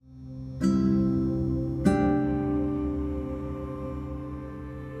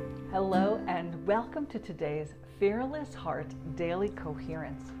Hello and welcome to today's Fearless Heart Daily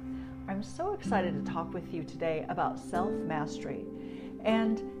Coherence. I'm so excited to talk with you today about self-mastery.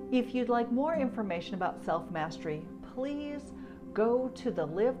 And if you'd like more information about self-mastery, please go to the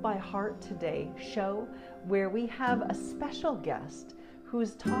Live by Heart Today show where we have a special guest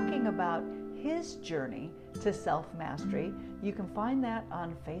who's talking about his journey to self-mastery. You can find that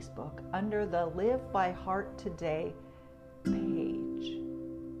on Facebook under the Live by Heart Today page.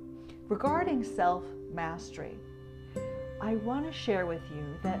 Regarding self-mastery, I want to share with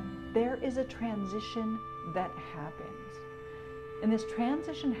you that there is a transition that happens. And this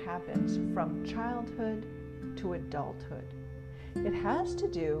transition happens from childhood to adulthood. It has to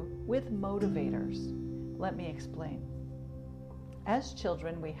do with motivators. Let me explain. As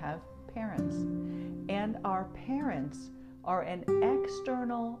children, we have parents, and our parents are an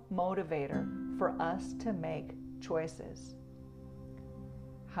external motivator for us to make choices.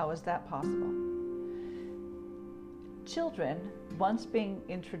 How is that possible? Children, once being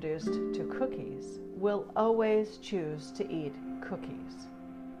introduced to cookies, will always choose to eat cookies.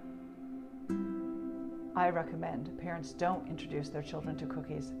 I recommend parents don't introduce their children to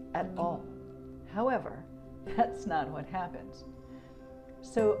cookies at all. However, that's not what happens.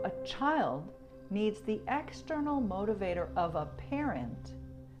 So a child needs the external motivator of a parent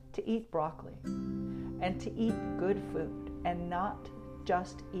to eat broccoli and to eat good food and not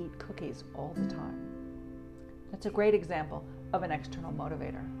just eat cookies all the time. That's a great example of an external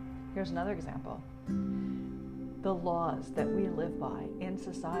motivator. Here's another example. The laws that we live by in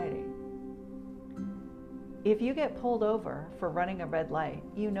society. If you get pulled over for running a red light,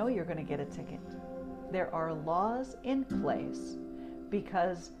 you know you're going to get a ticket. There are laws in place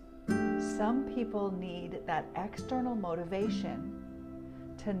because some people need that external motivation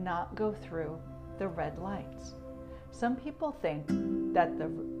to not go through the red lights. Some people think that the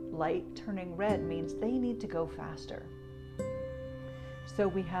light turning red means they need to go faster. So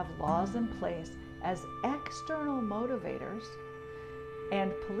we have laws in place as external motivators,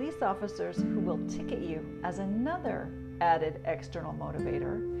 and police officers who will ticket you as another added external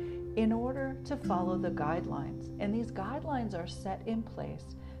motivator in order to follow the guidelines. And these guidelines are set in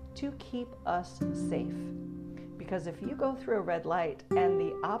place to keep us safe. Because if you go through a red light and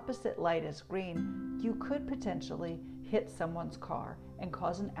the opposite light is green, you could potentially hit someone's car and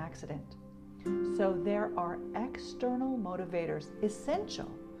cause an accident. So there are external motivators essential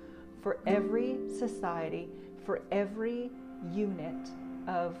for every society, for every unit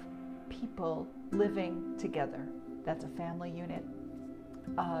of people living together. That's a family unit,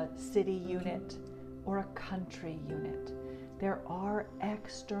 a city unit, or a country unit. There are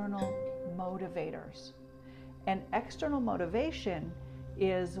external motivators. And external motivation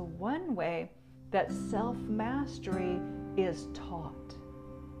is one way that self-mastery is taught.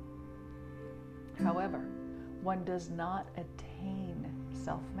 However, one does not attain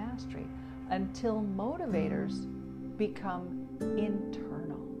self-mastery until motivators become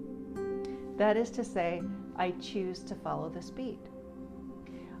internal. That is to say, I choose to follow this beat.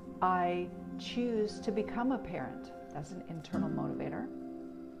 I choose to become a parent. That's an internal motivator.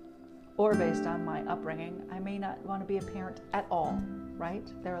 Or based on my upbringing, I may not want to be a parent at all, right?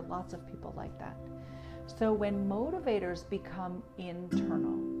 There are lots of people like that. So when motivators become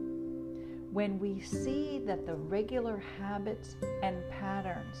internal, when we see that the regular habits and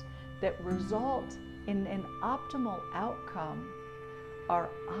patterns that result in an optimal outcome are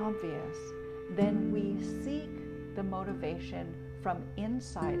obvious, then we seek the motivation from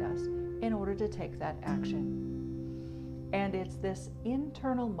inside us in order to take that action. And it's this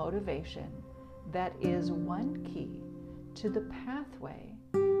internal motivation that is one key to the pathway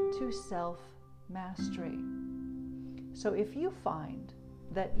to self-mastery. So if you find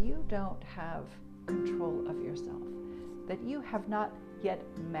that you don't have control of yourself, that you have not yet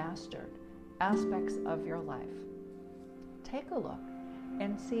mastered aspects of your life, take a look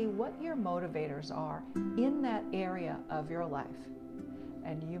and see what your motivators are in that area of your life.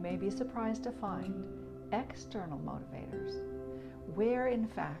 And you may be surprised to find external motivators where in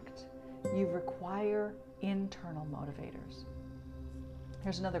fact you require internal motivators.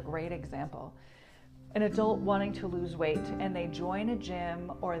 Here's another great example. An adult wanting to lose weight, and they join a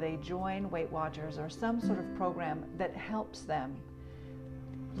gym or they join Weight Watchers or some sort of program that helps them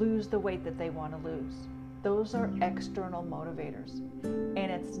lose the weight that they want to lose. Those are external motivators.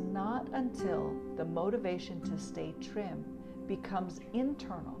 And it's not until the motivation to stay trim becomes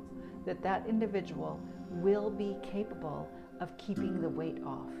internal that that individual will be capable of keeping the weight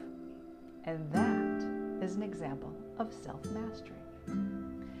off. And that is an example of self-mastery.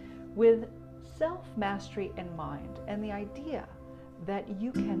 With self-mastery in mind and the idea that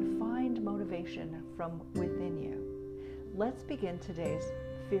you can find motivation from within you. Let's begin today's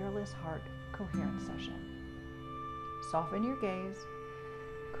Fearless Heart Coherence session. Soften your gaze,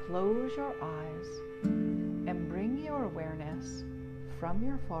 close your eyes, and bring your awareness from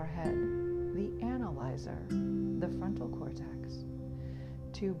your forehead, the analyzer, the frontal cortex,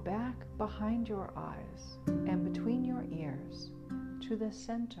 to back behind your eyes and between your ears to the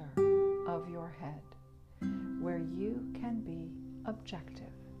center of your head, where you can be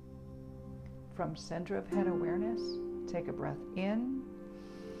objective. From center of head awareness, take a breath in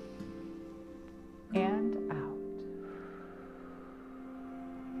and out.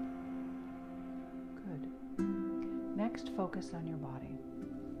 Good. Next, focus on your body.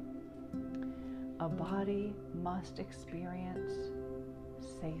 A body must experience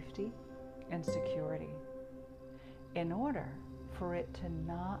safety and security in order for it to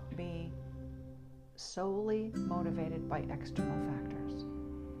not be solely motivated by external factors.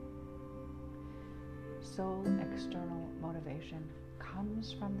 Sole external motivation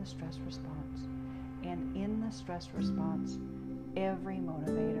comes from the stress response, and in the stress response, every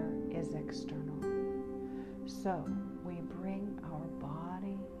motivator is external. So we bring our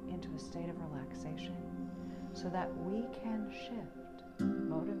body into a state of relaxation so that we can shift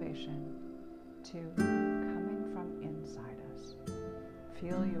motivation to coming from inside us.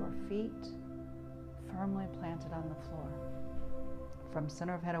 Feel your feet firmly planted on the floor. From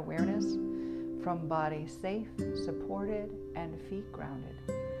center of head awareness, from body safe, supported, and feet grounded,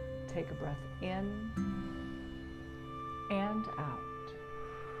 take a breath in and out.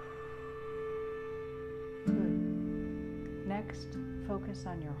 Good. Next, focus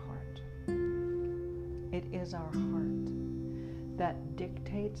on your heart. It is our heart that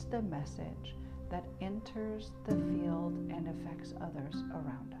dictates the message that enters the field and affects others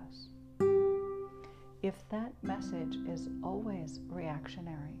around us. If that message is always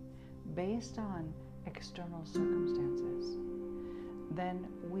reactionary, based on external circumstances, then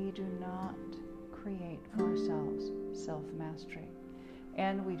we do not create for ourselves self-mastery,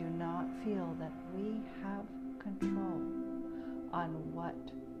 and we do not feel that we have control on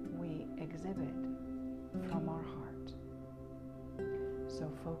what we exhibit from our heart. So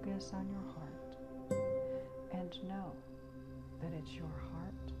focus on your heart and know that it's your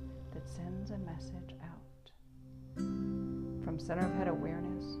heart that sends a message out. From center of head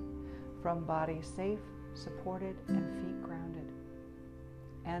awareness, from body safe, supported, and feet grounded,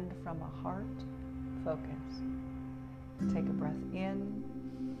 and from a heart focus, take a breath in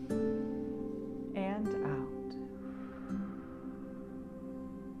and out.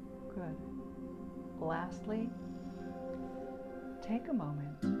 Good. Lastly, take a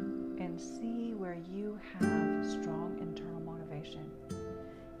moment and see where you have strong internal motivation,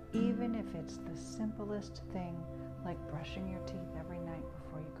 even if it's the simplest thing like brushing your teeth every night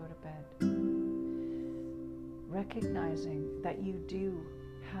before you go to bed. Recognizing that you do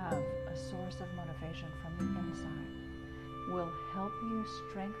have a source of motivation from the inside will help you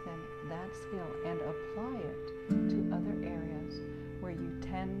strengthen that skill and apply it to other areas where you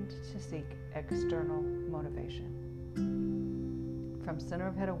tend to seek external motivation. From center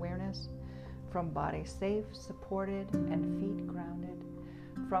of head awareness, from body safe, supported, and feet grounded,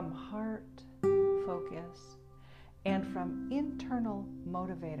 from heart focus, and from internal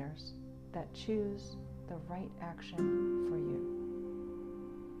motivators that choose the right action for you.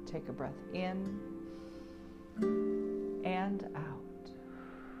 Take a breath in and out.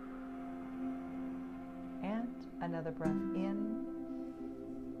 And another breath in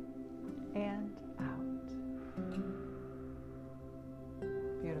and out.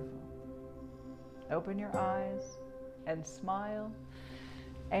 Beautiful. Open your eyes and smile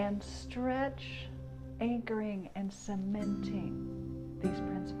and stretch, anchoring and cementing these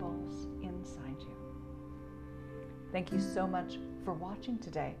principles inside you. Thank you so much for watching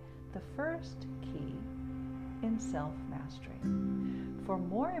today, the first key in self-mastery. For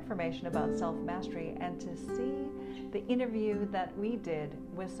more information about self-mastery and to see the interview that we did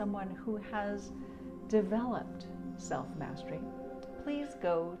with someone who has developed self-mastery, please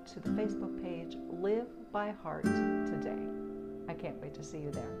go to the Facebook page Live by Heart Today. I can't wait to see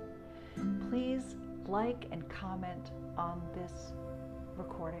you there. Please like and comment on this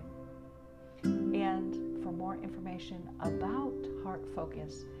recording. And for more information about heart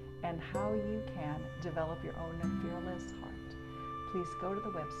focus and how you can develop your own fearless heart, please go to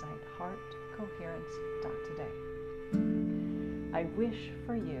the website heartcoherence.today. I wish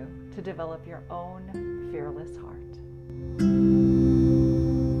for you to develop your own fearless heart.